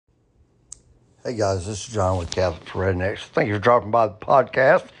Hey guys, this is John with Catholic for Rednecks. Thank you for dropping by the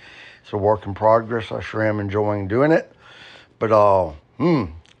podcast. It's a work in progress. I sure am enjoying doing it. But I've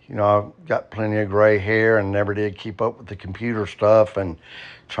got plenty of gray hair and never did keep up with the computer stuff, and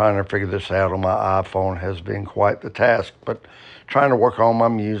trying to figure this out on my iPhone has been quite the task. But trying to work on my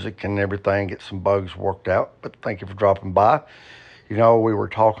music and everything, get some bugs worked out. But thank you for dropping by. We were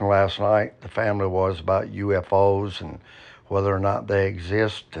talking last night, the family was, about UFOs and whether or not they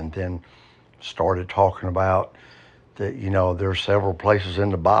exist, and then started talking about that, there's several places in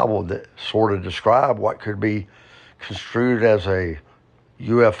the Bible that sort of describe what could be construed as a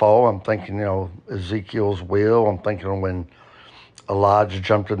UFO. I'm thinking, Ezekiel's wheel. I'm thinking when Elijah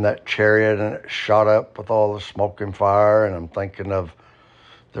jumped in that chariot and it shot up with all the smoke and fire. And I'm thinking of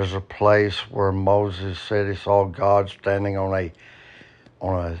there's a place where Moses said he saw God standing on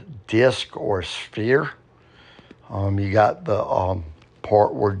a disc or a sphere. You got the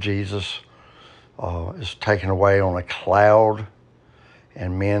part where Jesus is taken away on a cloud,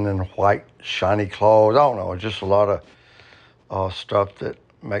 and men in white shiny clothes. I don't know, just a lot of stuff that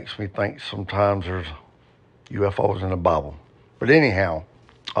makes me think sometimes there's UFOs in the Bible. But anyhow,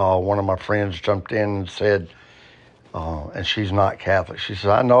 one of my friends jumped in and said, and she's not Catholic, she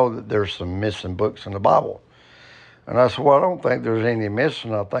said, I know that there's some missing books in the Bible. And I said, well, I don't think there's any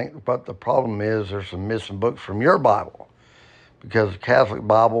missing. I think, but the problem is there's some missing books from your Bible, because the Catholic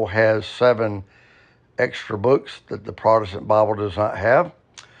Bible has 7 extra books that the Protestant Bible does not have.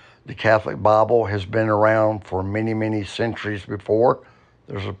 The Catholic Bible has been around for many, many centuries before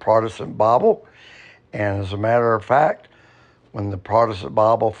there's a Protestant Bible. And as a matter of fact, when the Protestant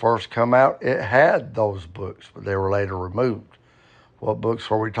Bible first come out, it had those books, but they were later removed. What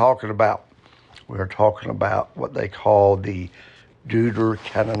books are we talking about? We're talking about what they call the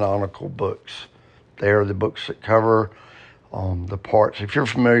deuterocanonical books. They are the books that cover the parts. If you're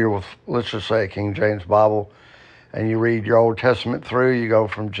familiar with, let's just say, a King James Bible, and you read your Old Testament through, you go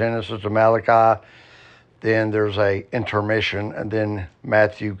from Genesis to Malachi, then there's a intermission, and then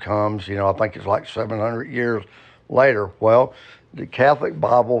Matthew comes, I think it's like 700 years later. Well, the Catholic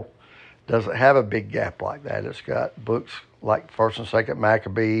Bible doesn't have a big gap like that. It's got books like 1st and 2nd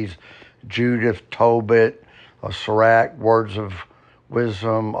Maccabees, Judith, Tobit, Sirach, Words of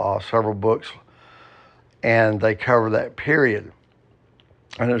Wisdom, several books, and they cover that period.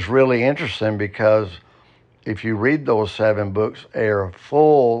 And it's really interesting because if you read those 7 books, they're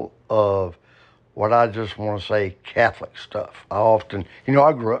full of what I just want to say Catholic stuff. I often,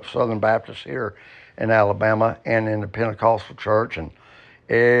 I grew up Southern Baptist here in Alabama and in the Pentecostal church, and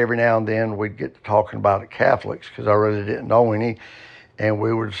every now and then we'd get to talking about the Catholics because I really didn't know any, and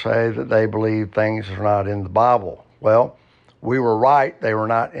we would say that they believe things that are not in the Bible. Well, we were right. They were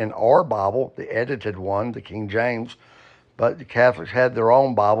not in our Bible, the edited one, the King James, but the Catholics had their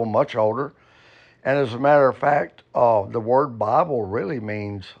own Bible, much older. And as a matter of fact, the word Bible really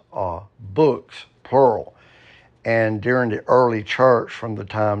means books, plural. And during the early church, from the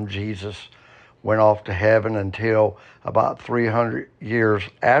time Jesus went off to heaven until about 300 years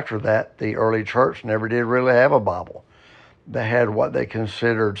after that, the early church never did really have a Bible. They had what they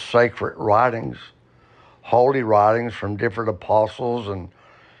considered sacred writings, holy writings from different apostles and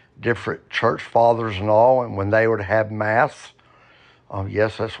different church fathers and all. And when they would have Mass,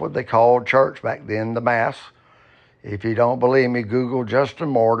 yes, that's what they called church back then, the Mass. If you don't believe me, Google Justin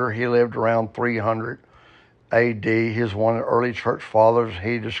Martyr. He lived around 300 A.D. He's one of the early church fathers.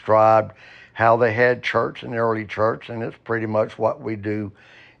 He described how they had church in the early church, and it's pretty much what we do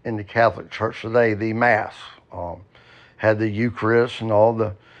in the Catholic Church today, the Mass. Had the Eucharist and all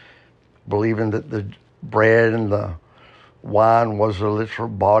the, believing that the bread and the wine was the literal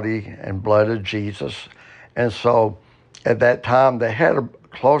body and blood of Jesus. And so at that time, they had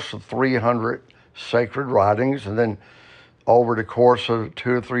close to 300 sacred writings. And then over the course of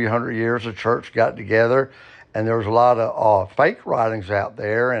 200 or 300 years, the church got together, and there was a lot of fake writings out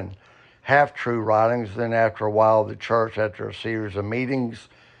there and half-true writings. Then after a while, the church, after a series of meetings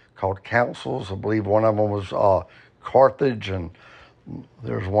called councils, I believe one of them was Carthage, and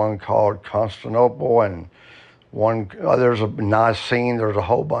there's one called Constantinople, and there's a Nicene, there's a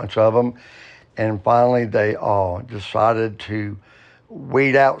whole bunch of them. And finally, they decided to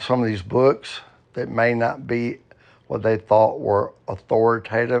weed out some of these books that may not be what they thought were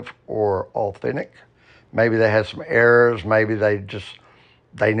authoritative or authentic. Maybe they had some errors. Maybe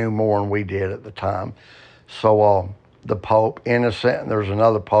they knew more than we did at the time. So the Pope, Innocent, and there's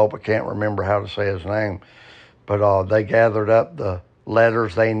another Pope, I can't remember how to say his name, but they gathered up the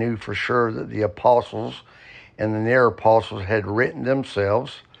letters they knew for sure that the apostles and the near apostles had written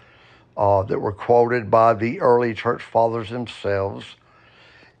themselves, that were quoted by the early church fathers themselves,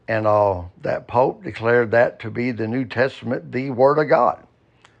 And that Pope declared that to be the New Testament, the Word of God.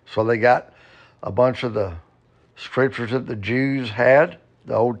 So they got a bunch of the scriptures that the Jews had,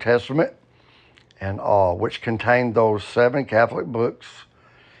 the Old Testament, and which contained those 7 Catholic books.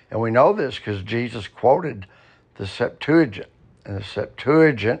 And we know this because Jesus quoted the Septuagint. And the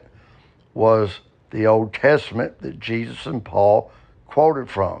Septuagint was the Old Testament that Jesus and Paul quoted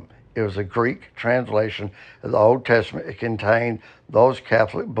from. It was a Greek translation of the Old Testament. It contained those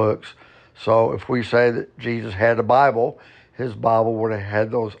Catholic books. So if we say that Jesus had a Bible, his Bible would have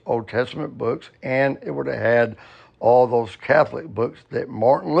had those Old Testament books, and it would have had all those Catholic books that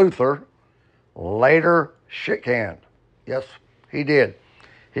Martin Luther later shit-canned. Yes, he did.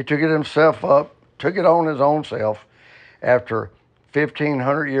 He took it himself up, took it on his own self after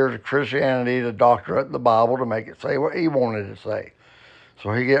 1,500 years of Christianity to doctor up the Bible to make it say what he wanted to say.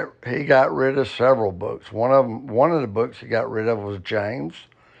 So he got rid of several books. One of the books he got rid of was James.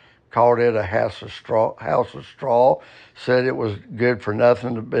 Called it a house of straw. Said it was good for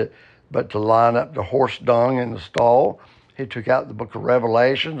nothing but to line up the horse dung in the stall. He took out the book of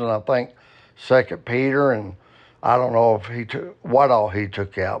Revelations, and I think 2 Peter, and I don't know if he took what all he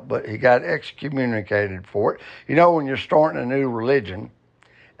took out, but he got excommunicated for it. You know, when you're starting a new religion,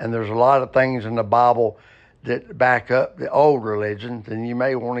 and there's a lot of things in the Bible that back up the old religion, then you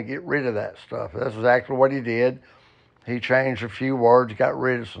may want to get rid of that stuff. That's exactly what he did. He changed a few words, got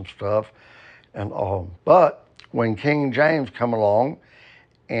rid of some stuff, and but when King James come along,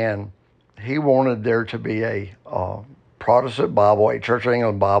 and he wanted there to be a Protestant Bible, a Church of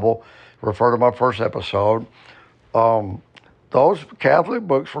England Bible, refer to my first episode. Those Catholic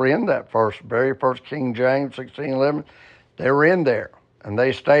books were in that very first King James, 1611. They were in there, and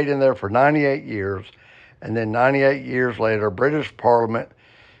they stayed in there for 98 years. And then 98 years later, British Parliament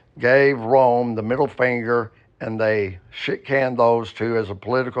gave Rome the middle finger, and they shit-canned those two as a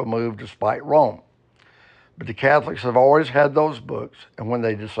political move to spite Rome. But the Catholics have always had those books, and when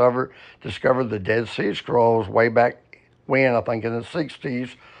they discovered the Dead Sea Scrolls way back when, I think in the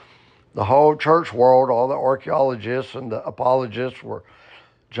 60s, the whole church world, all the archaeologists and the apologists were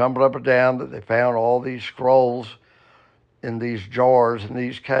jumping up and down that they found all these scrolls in these jars, in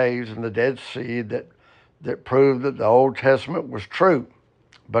these caves in the Dead Sea that proved that the Old Testament was true.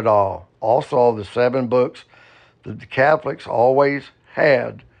 But also the 7 books that the Catholics always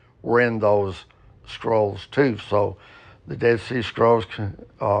had were in those scrolls too. So the Dead Sea Scrolls,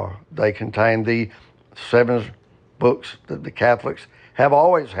 they contain the 7 books that the Catholics have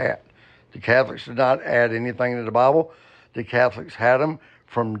always had. The Catholics did not add anything to the Bible. The Catholics had them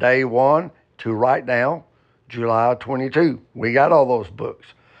from day one to right now, July 22. We got all those books.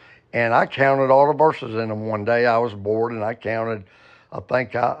 And I counted all the verses in them one day. I was bored, and I counted, I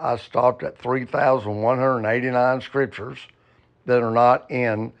think I stopped at 3,189 scriptures that are not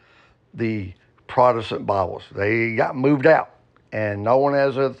in the Protestant Bibles. They got moved out, and no one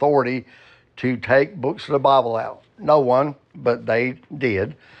has the authority to take books of the Bible out. No one, but they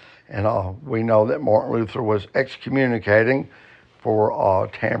did. And we know that Martin Luther was excommunicating for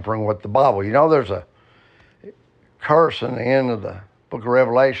tampering with the Bible. You know, there's a curse in the end of the book of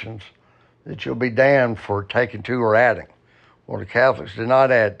Revelations that you'll be damned for taking to or adding. Well, the Catholics did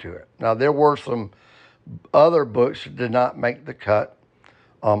not add to it. Now, there were some other books that did not make the cut.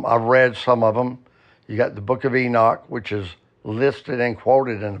 I've read some of them. You got the book of Enoch, which is listed and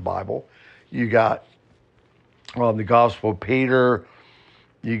quoted in the Bible. You got the Gospel of Peter.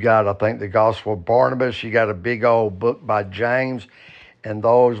 You got, I think, the Gospel of Barnabas. You got a big old book by James. And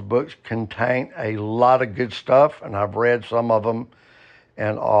those books contain a lot of good stuff, and I've read some of them.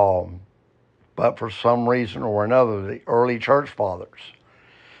 And but for some reason or another, the early church fathers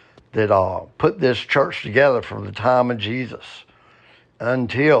that put this church together from the time of Jesus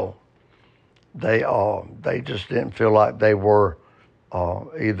until they just didn't feel like they were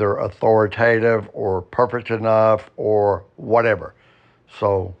either authoritative or perfect enough or whatever.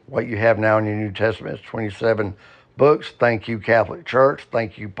 So what you have now in your New Testament is 27 books. Thank you, Catholic Church.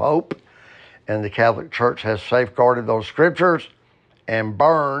 Thank you, Pope. And the Catholic Church has safeguarded those scriptures and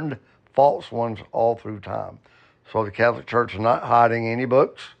burned false ones all through time. So the Catholic Church is not hiding any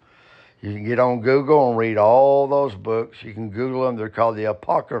books. You can get on Google and read all those books. You can Google them. They're called the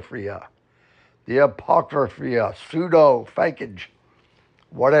Apocrypha. The Apocrypha, pseudo, fakeage,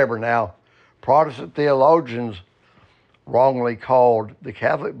 whatever. Now, Protestant theologians wrongly called the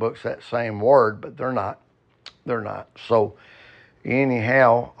Catholic books that same word, but they're not. They're not. So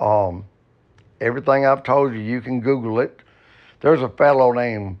anyhow, everything I've told you can Google it. There's a fellow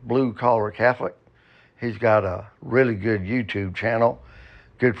named Blue Collar Catholic. He's got a really good YouTube channel.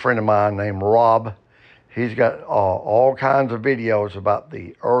 Good friend of mine named Rob. He's got all kinds of videos about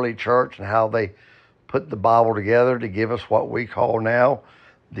the early church and how they put the Bible together to give us what we call now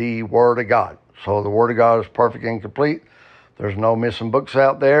the Word of God. So the Word of God is perfect and complete. There's no missing books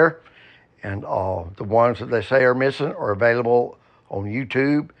out there. And the ones that they say are missing are available on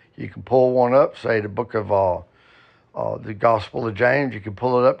YouTube. You can pull one up, say the book of the Gospel of James. You can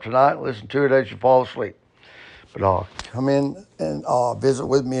pull it up tonight and listen to it as you fall asleep. But come in and visit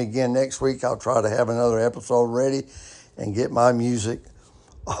with me again next week. I'll try to have another episode ready and get my music,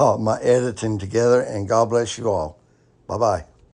 my editing together. And God bless you all. Bye-bye.